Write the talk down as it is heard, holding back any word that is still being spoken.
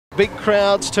big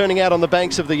crowds turning out on the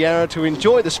banks of the Yarra to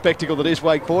enjoy the spectacle that is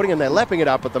wakeboarding, and they're lapping it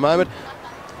up at the moment.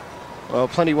 Well,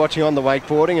 plenty watching on the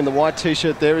wakeboarding. In the white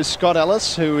T-shirt there is Scott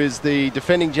Ellis, who is the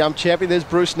defending jump champion. There's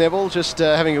Bruce Neville just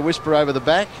having a whisper over the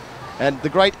back. And the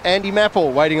great Andy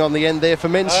Mapple waiting on the end there for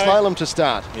men's slalom to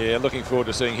start. Yeah, looking forward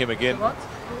to seeing him again.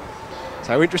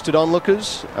 So interested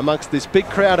onlookers amongst this big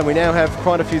crowd, and we now have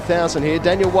quite a few thousand here.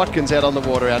 Daniel Watkins out on the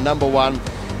water, our #1,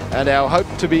 and our hope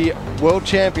to be world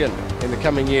champion in the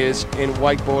coming years in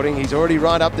wakeboarding. He's already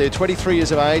right up there, 23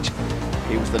 years of age.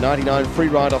 He was the '99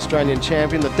 freeride Australian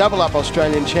champion, the double-up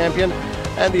Australian champion,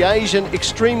 and the Asian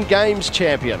Extreme Games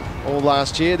champion all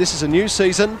last year. This is a new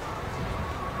season.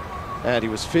 And he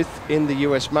was 5th in the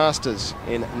US Masters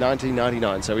in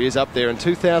 1999. So he is up there, and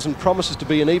 2000 promises to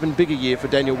be an even bigger year for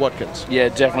Daniel Watkins. Yeah,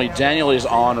 definitely. Daniel is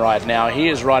on right now. He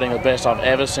is riding the best I've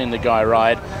ever seen the guy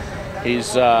ride.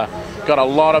 He's got a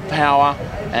lot of power,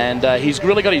 and he's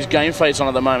really got his game face on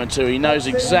at the moment too. He knows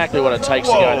exactly what it takes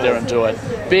to go out there and do it.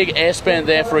 Big S-bend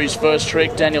there for his first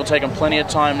trick. Daniel taking plenty of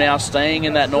time now, staying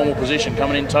in that normal position,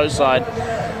 coming in toe side.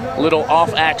 Little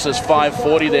off-axis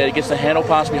 540 there. He gets the handle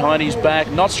pass behind his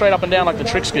back. Not straight up and down like the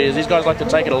trick skiers. These guys like to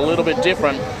take it a little bit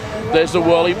different. There's the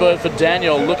whirly bird for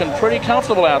Daniel, looking pretty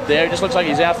comfortable out there. He just looks like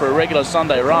he's out for a regular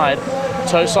Sunday ride.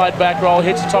 Toe side back roll,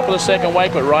 hits the top of the second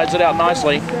wake, but rides it out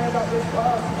nicely.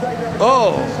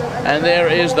 Oh! And there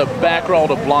is the back roll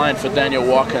to blind for Daniel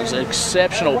Watkins. An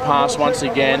exceptional pass once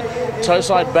again. Toe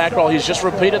side back roll. He's just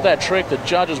repeated that trick. The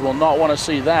judges will not want to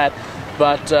see that.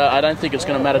 But I don't think it's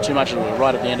going to matter too much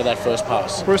right at the end of that first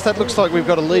pass. Bruce, that looks like we've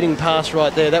got a leading pass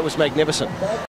right there. That was magnificent.